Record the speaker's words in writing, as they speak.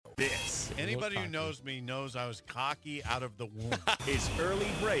Anybody who knows me knows I was cocky out of the womb. It's Early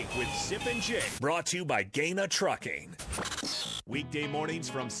Break with Sip and Jake. Brought to you by Gaina Trucking. Weekday mornings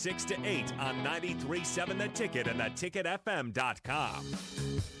from 6 to 8 on 93.7 The Ticket and theticketfm.com.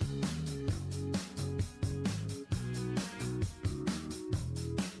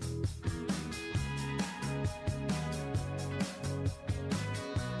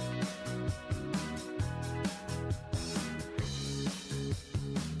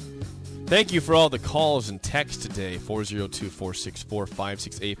 Thank you for all the calls and texts today,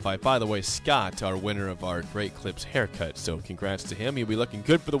 402-464-5685. By the way, Scott, our winner of our Great Clips haircut, so congrats to him. He'll be looking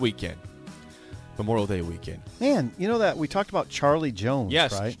good for the weekend, Memorial Day weekend. Man, you know that we talked about Charlie Jones,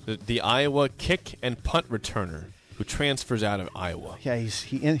 yes, right? The Iowa kick and punt returner who transfers out of Iowa. Yeah,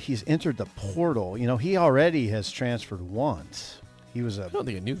 he's entered the portal. You know, he already has transferred once. I don't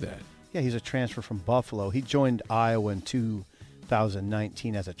think I knew that. Yeah, he's a transfer from Buffalo. He joined Iowa in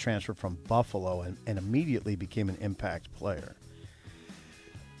 2019 as a transfer from Buffalo and immediately became an impact player.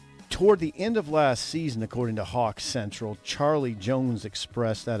 Toward the end of last season, according to Hawk Central, Charlie Jones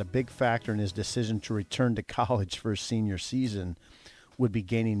expressed that a big factor in his decision to return to college for his senior season would be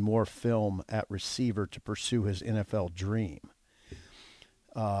gaining more film at receiver to pursue his NFL dream.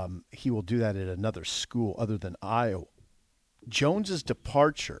 He will do that at another school other than Iowa. Jones's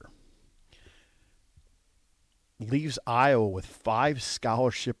departure leaves Iowa with 5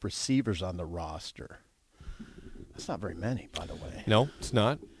 scholarship receivers on the roster. That's not very many, by the way. No, it's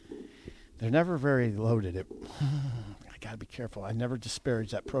not. They're never very loaded. I got to be careful. I never disparage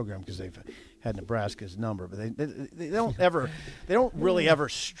that program because they've had Nebraska's number, but they don't really ever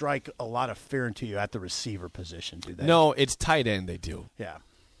strike a lot of fear into you at the receiver position, do they? No, it's tight end they do. Yeah.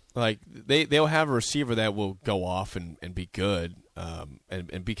 Like they'll have a receiver that will go off and be good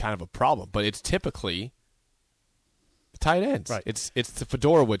and be kind of a problem, but it's typically tight ends. Right. It's the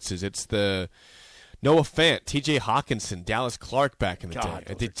Fedorowitzes. It's the Noah Fant, T.J. Hawkinson, Dallas Clark back in the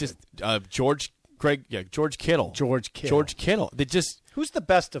day. They just George Kittle. George Kittle. They just Who's the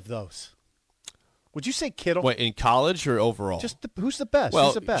best of those? Would you say Kittle? What, in college or overall? Who's the best? Well,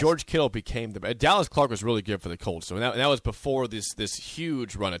 who's the best? George Kittle became the best. Dallas Clark was really good for the Colts. So that was before this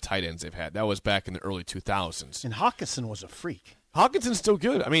huge run of tight ends they've had. That was back in the early 2000s. And Hawkinson was a freak. Hawkinson's still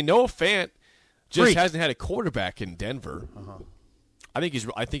good. I mean, Noah Fant just hasn't had a quarterback in Denver. Uh-huh. I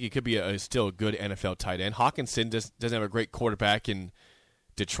think he could be still a good NFL tight end. Hawkinson doesn't have a great quarterback in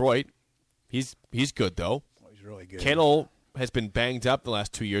Detroit. He's good though. Oh, he's really good. Kittle has been banged up the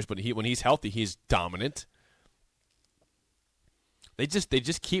last 2 years, but when he's healthy, he's dominant. They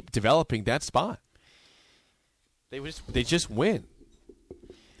just keep developing that spot. They just win.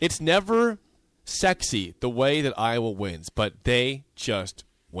 It's never sexy the way that Iowa wins, but they just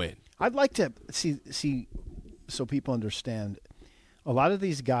win. I'd like to see so people understand. A lot of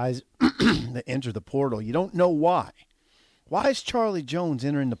these guys that enter the portal, you don't know why. Why is Charlie Jones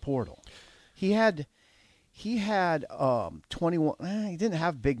entering the portal? He had 21. He didn't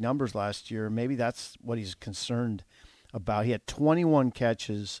have big numbers last year. Maybe that's what he's concerned about. He had 21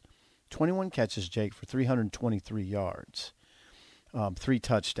 catches, Jake, for 323 yards, 3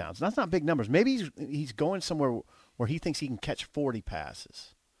 touchdowns. That's not big numbers. Maybe he's going somewhere where he thinks he can catch 40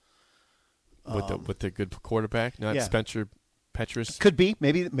 passes. With the good quarterback, not Spencer Petras. Could be.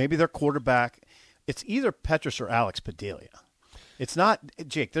 Maybe their quarterback. It's either Petras or Alex Padilla. It's not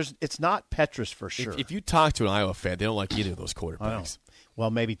Jake. It's not Petras for sure. If you talk to an Iowa fan, they don't like either of those quarterbacks. Well,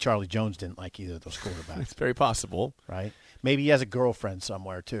 maybe Charlie Jones didn't like either of those quarterbacks. It's very possible, right? Maybe he has a girlfriend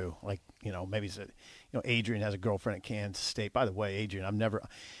somewhere too. Like maybe Adrian has a girlfriend at Kansas State. By the way, Adrian,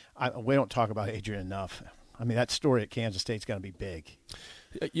 we don't talk about Adrian enough. I mean, that story at Kansas State's going to be big.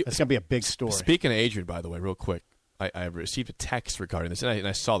 It's going to be a big story. Speaking of Adrian, by the way, real quick, I received a text regarding this, and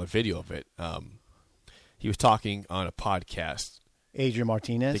I saw the video of it. He was talking on a podcast. Adrian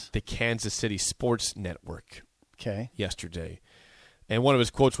Martinez? The Kansas City Sports Network. Okay. Yesterday. And one of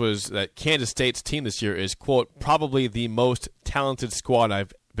his quotes was that Kansas State's team this year is, quote, probably the most talented squad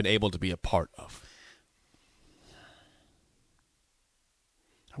I've been able to be a part of.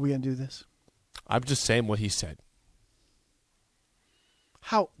 Are we going to do this? I'm just saying what he said.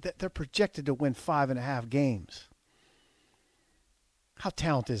 They're projected to win 5.5 games. How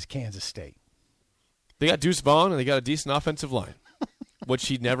talented is Kansas State? They got Deuce Vaughn, and they got a decent offensive line, which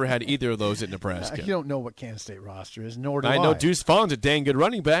he never had either of those at Nebraska. You don't know what Kansas State roster is, nor do I. I know Deuce Vaughn's a dang good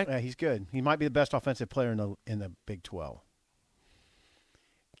running back. Yeah, he's good. He might be the best offensive player in the Big 12.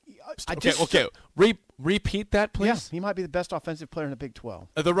 Okay. Repeat that, please. Yeah, he might be the best offensive player in the Big 12.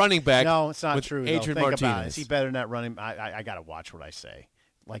 The running back. No, it's not true. Adrian Think Martinez. about it. Is he better than that running? I got to watch what I say.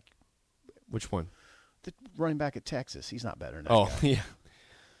 Which one? The running back at Texas. He's not better than that guy. Yeah.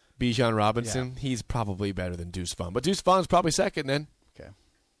 Bijan Robinson, he's probably better than Deuce Vaughn. But Deuce Vaughn's probably second then. Okay.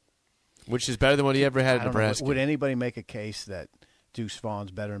 Which is better than what he ever had at Nebraska. Would anybody make a case that Deuce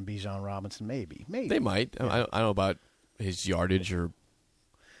Vaughn's better than Bijan Robinson? Maybe. They might. Yeah. I don't know about his yardage or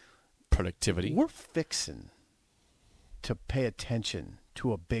productivity. We're fixing to pay attention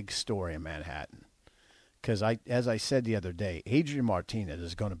to a big story in Manhattan. Because, as I said the other day, Adrian Martinez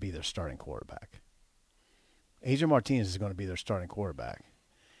is going to be their starting quarterback. Adrian Martinez is going to be their starting quarterback.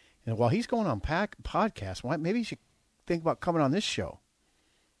 And while he's going on podcast, maybe you should think about coming on this show.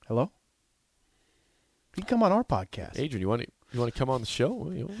 Hello? He can come on our podcast. Adrian, you want to come on the show?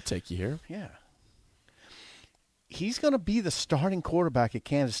 We'll take you here. Yeah. He's going to be the starting quarterback at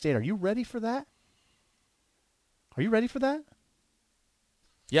Kansas State. Are you ready for that? Are you ready for that?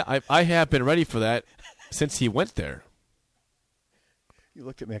 Yeah, I have been ready for that since he went there. You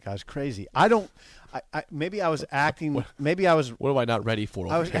looked at me like I was crazy. Maybe I was acting. What am I not ready for?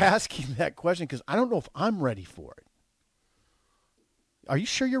 I was asking that question because I don't know if I'm ready for it. Are you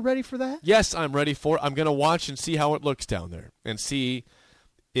sure you're ready for that? Yes, I'm ready for it. I'm going to watch and see how it looks down there and see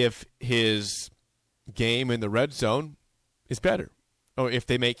if his game in the red zone is better, or if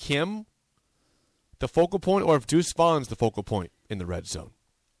they make him the focal point, or if Deuce Vaughn's the focal point in the red zone.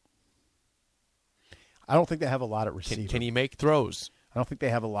 I don't think they have a lot at receiver. Can he make throws? I don't think they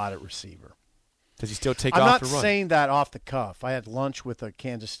have a lot at receiver. Does he still take off and run? I'm not saying that off the cuff. I had lunch with a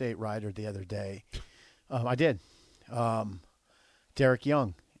Kansas State writer the other day. I did. Derek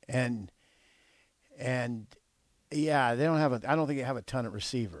Young. And yeah, they don't have I don't think they have a ton at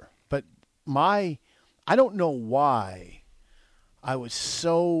receiver. But I don't know why I was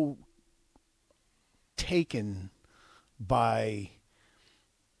so taken by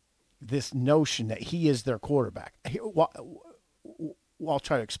this notion that he is their quarterback. Well, I'll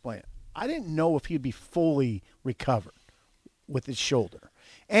try to explain it. I didn't know if he'd be fully recovered with his shoulder.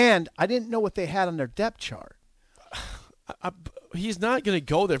 And I didn't know what they had on their depth chart. He's not going to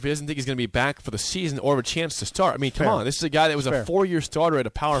go there if he doesn't think he's going to be back for the season or have a chance to start. I mean, come Fair. on. This is a guy that was Fair. a 4-year starter at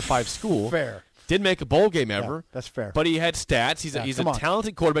a Power 5 school. Fair. Didn't make a bowl game ever. Yeah, that's fair. But he had stats. He's a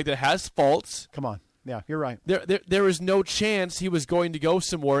talented quarterback that has faults. Come on. Yeah, you're right. There is no chance he was going to go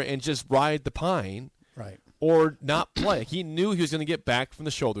somewhere and just ride the pine. Right. Or not play. He knew he was going to get back from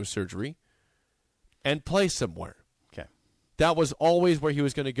the shoulder surgery and play somewhere. Okay. That was always where he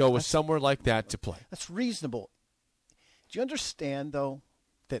was going to go, was somewhere like that to play. That's reasonable. Do you understand, though,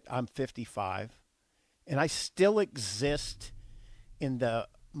 that I'm 55 and I still exist in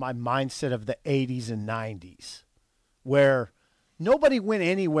my mindset of the 80s and 90s where nobody went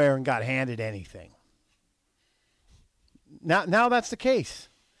anywhere and got handed anything? Now that's the case.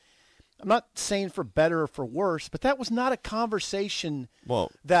 I'm not saying for better or for worse, but that was not a conversation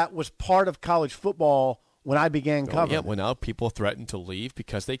that was part of college football when I began covering. Yeah, well, now people threaten to leave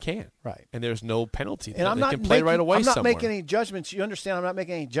because they can. Right. And there's no penalty. And they can play right away I'm not somewhere. making any judgments. You understand I'm not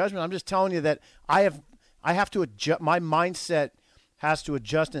making any judgment. I'm just telling you that I have to adjust. My mindset has to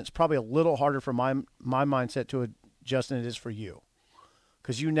adjust, and it's probably a little harder for my mindset to adjust than it is for you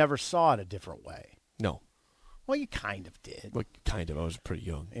because you never saw it a different way. No. Well, you kind of did. Well, kind of. I was pretty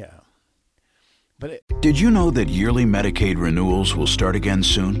young. Yeah. But Did you know that yearly Medicaid renewals will start again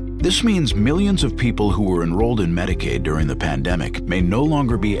soon? This means millions of people who were enrolled in Medicaid during the pandemic may no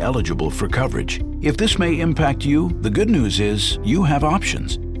longer be eligible for coverage. If this may impact you, the good news is you have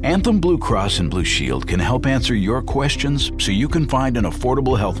options. Anthem Blue Cross and Blue Shield can help answer your questions so you can find an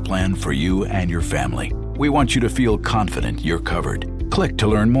affordable health plan for you and your family. We want you to feel confident you're covered. Click to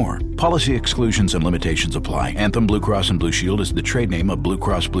learn more. Policy exclusions and limitations apply. Anthem Blue Cross and Blue Shield is the trade name of Blue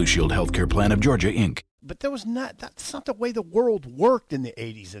Cross Blue Shield Healthcare Plan of Georgia, Inc. But that's not the way the world worked in the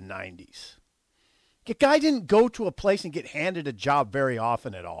 80s and 90s. A guy didn't go to a place and get handed a job very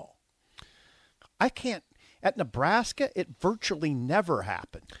often at all. At Nebraska, it virtually never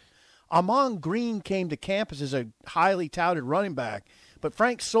happened. Amon Green came to campus as a highly touted running back, but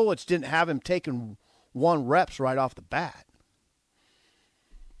Frank Solich didn't have him taking 1 reps right off the bat.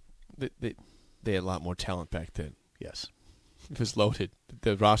 They had a lot more talent back then. Yes. It was loaded.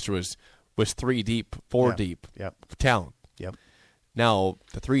 The roster was 3 deep, 4 deep. Yep. Talent. Yep. Now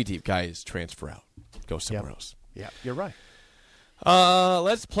the 3 deep guys transfer out, go somewhere else. Yeah, you're right.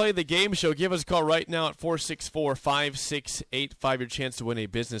 Let's play the game show. Give us a call right now at 464-5685. Your chance to win a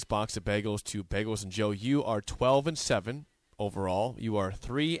business box of bagels to Bagels and Joe. You are 12-7 overall. You are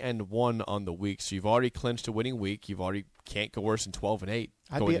 3-1 on the week. So you've already clinched a winning week. You've already can't go worse than 12-8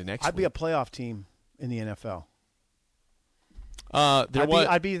 going to next week. I'd be a playoff team in the NFL.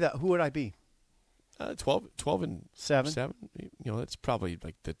 Who would I be? 12-7. 7. You know, that's probably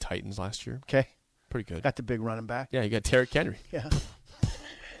like the Titans last year. Okay. Pretty good. Got the big running back. Yeah, you got Derrick Henry. Yeah.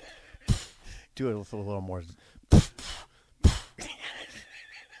 do it with a little more.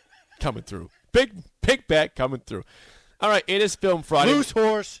 Coming through. Big bet coming through. All right, it is Film Friday. Loose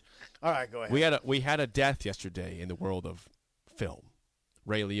horse. All right, go ahead. We had a death yesterday in the world of film.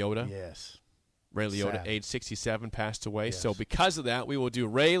 Ray Liotta. Yes. Ray Liotta, Sad. age 67, passed away. Yes. So because of that, we will do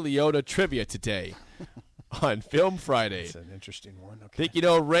Ray Liotta trivia today on Film Friday. It's an interesting one. Okay. Think you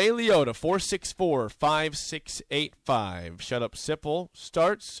know Ray Liotta, 464-5685. Shut Up Sipple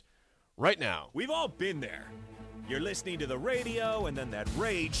starts right now. We've all been there. You're listening to the radio, and then that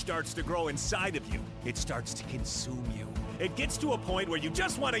rage starts to grow inside of you. It starts to consume you. It gets to a point where you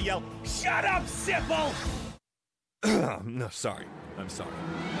just want to yell, "Shut up, Sipple!" No, sorry. I'm sorry.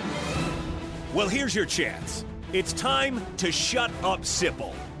 Well, here's your chance. It's time to shut up,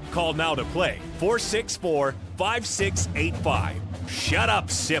 Sipple. Call now to play. 464-5685. Shut up,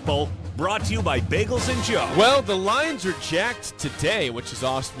 Sipple. Brought to you by Bagels and Joe. Well, the lines are jacked today, which is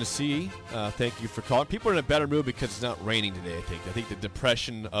awesome to see. Thank you for calling. People are in a better mood because it's not raining today, I think. I think the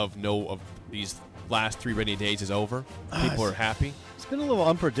depression of these last 3 rainy days is over. People are happy. It's been a little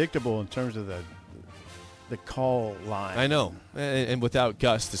unpredictable in terms of the call line. I know. And without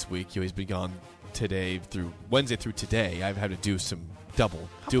Gus this week, he's been gone today through Wednesday through today. I've had to do some double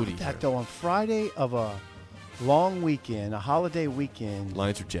duty. How about that, here. though, on Friday of a long weekend, a holiday weekend,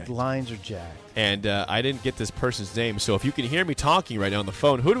 Lines are jacked. And I didn't get this person's name, so if you can hear me talking right now on the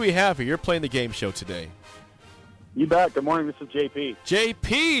phone, who do we have here? You're playing the game show today. You bet. Good morning. This is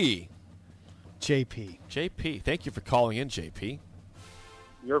JP. JP, thank you for calling in, JP.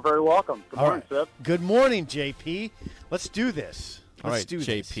 You're very welcome. Good morning, Sip. Good morning, JP. Let's do this. All right,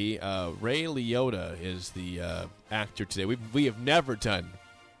 JP. Ray Liotta is the actor today. We have never done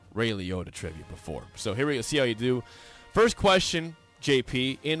Ray Liotta trivia before. So here we go. See how you do. First question,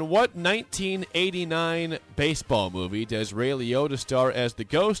 JP. In what 1989 baseball movie does Ray Liotta star as the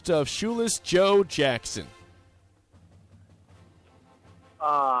ghost of shoeless Joe Jackson?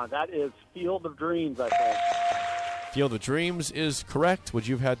 That is Field of Dreams, I think. Field of Dreams is correct. Would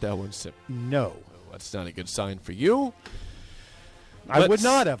you have had that one, Sip? No. That's not a good sign for you. I would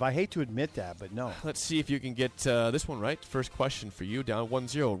not have. I hate to admit that, but no. Let's see if you can get this one right. First question for you, down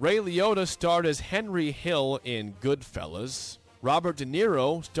 1-0. Ray Liotta starred as Henry Hill in Goodfellas. Robert De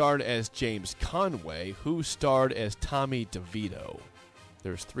Niro starred as James Conway, who starred as Tommy DeVito.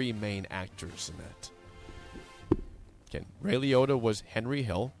 There's 3 main actors in that. Again, Ray Liotta was Henry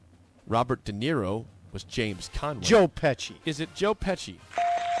Hill. Robert De Niro was James Conway. Joe Pesci. Is it Joe Pesci?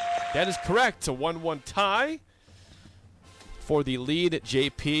 That is correct. A 1-1 tie. For the lead at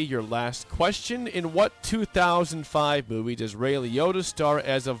JP, your last question. In what 2005 movie does Ray Liotta star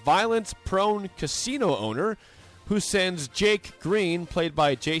as a violence-prone casino owner who sends Jake Green, played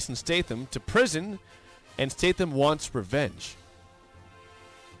by Jason Statham, to prison, and Statham wants revenge?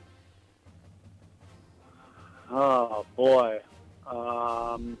 Oh, boy.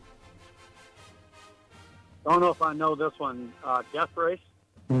 Don't know if I know this one. Death Race?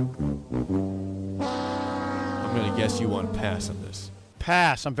 I'm going to guess you want to pass on this.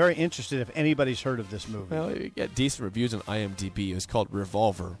 Pass. I'm very interested if anybody's heard of this movie. Well, you get decent reviews on IMDb. It's called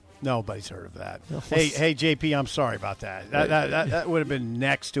Revolver. Nobody's heard of that. Hey, JP, I'm sorry about that. That would have been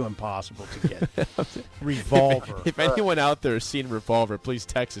next to impossible to get. Revolver. If anyone out there has seen Revolver, please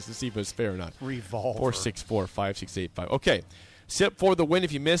text us to see if it's fair or not. Revolver. 464-5685. Okay. Sip for the win.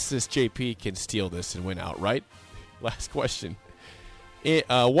 If you miss this, JP can steal this and win outright. Last question.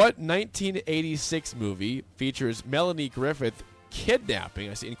 What 1986 movie features Melanie Griffith kidnapping,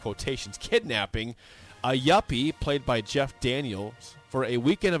 I say in quotations, kidnapping a yuppie played by Jeff Daniels for a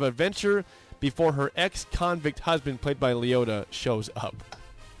weekend of adventure before her ex-convict husband played by Liotta shows up?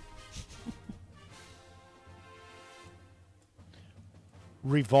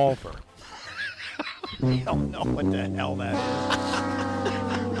 Revolver. I don't know what the hell that is.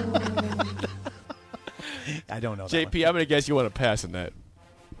 I don't know. JP, I'm going to guess you want to pass on that.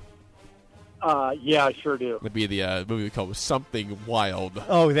 Yeah, I sure do. It'd be the movie we call Something Wild.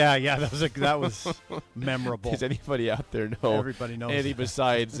 Oh, yeah. That was memorable. Does anybody out there know? Everybody knows anything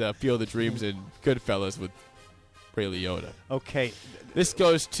besides Field of Dreams and Goodfellas with Ray Liotta? Okay. This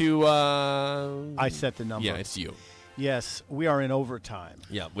goes to... I set the number. Yeah, it's you. Yes, we are in overtime.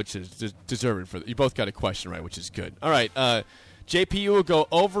 Yeah, which is deserving for you. Both got a question right, which is good. All right, JP, you will go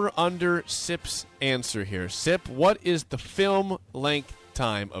over under Sip's answer here. Sip, what is the film length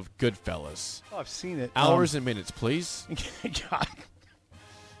time of Goodfellas? Oh, I've seen it. Hours and minutes, please. God.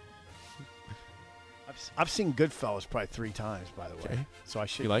 I've seen Goodfellas probably 3 times, by the way. Okay. So I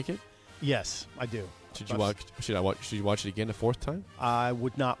should. You like it? Yes, I do. Should you watch it again a 4th time? I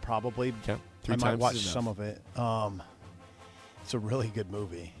would not probably. Okay. 3 I times might watch is enough. some of it. It's a really good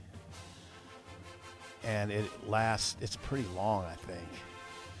movie. and it's pretty long, I think.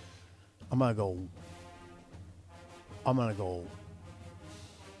 I'm going to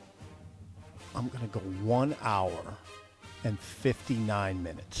go 1 hour and 59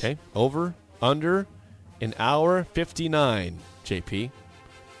 minutes. Okay. Over, under, an hour, 59, JP.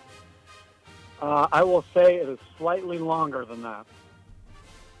 I will say it is slightly longer than that.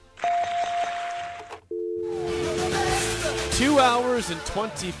 2 hours and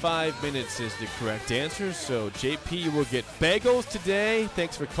 25 minutes is the correct answer. So, JP, you will get bagels today.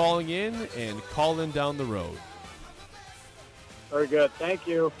 Thanks for calling in and calling down the road. Very good. Thank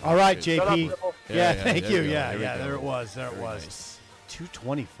you. All right, Shut up, JP. Ripple. Yeah, thank there you. we go, Yeah, there we go. there it was. There it Very was. nice.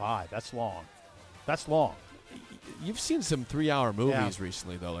 225. That's long. That's long. You've seen some 3-hour movies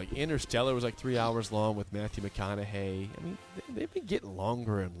recently, though. Like Interstellar was like 3 hours long with Matthew McConaughey. I mean, they've been getting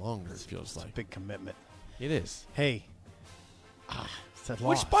longer and longer, it feels like. Big commitment. It is. Hey. It's a Which,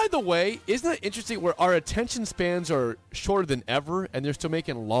 loss. by the way, isn't it interesting where our attention spans are shorter than ever and they're still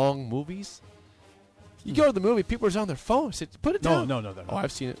making long movies? You go to the movie, people are on their phone. Say, put it down. No. Oh,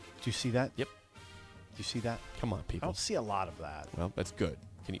 I've seen it. Do you see that? Yep. Do you see that? Come on, I people. don't see a lot of that. Well, that's good.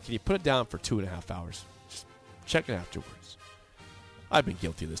 Can you put it down for 2.5 hours? Just check it afterwards. I've been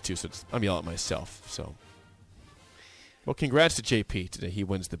guilty of this too, so I'm yelling at myself. So, well, congrats to JP today. He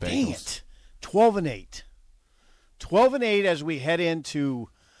wins the bagels. Dang it. 12-8. 12-8 as we head into.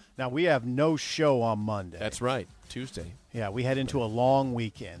 Now we have no show on Monday. That's right. Tuesday. Yeah, we head into a long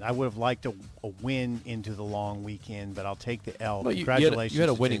weekend. I would have liked a win into the long weekend, but I'll take the L. Well, Congratulations. you had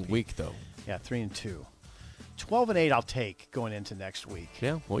a to winning JP. week, though. Yeah, 3-2. 12-8 I'll take going into next week.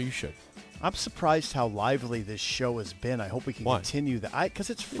 Yeah, well, you should. I'm surprised how lively this show has been. I hope we can Why? continue that.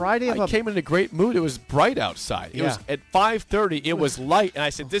 Because it's Friday of I came in a great mood. It was bright outside. It was Yeah. at 5:30. It was light, and I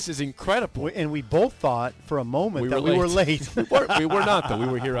said, "This is incredible." and we both thought for a moment that we were late. we were not, though. We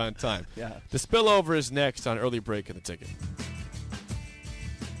were here on time. Yeah. The spillover is next on Early Break in the Ticket.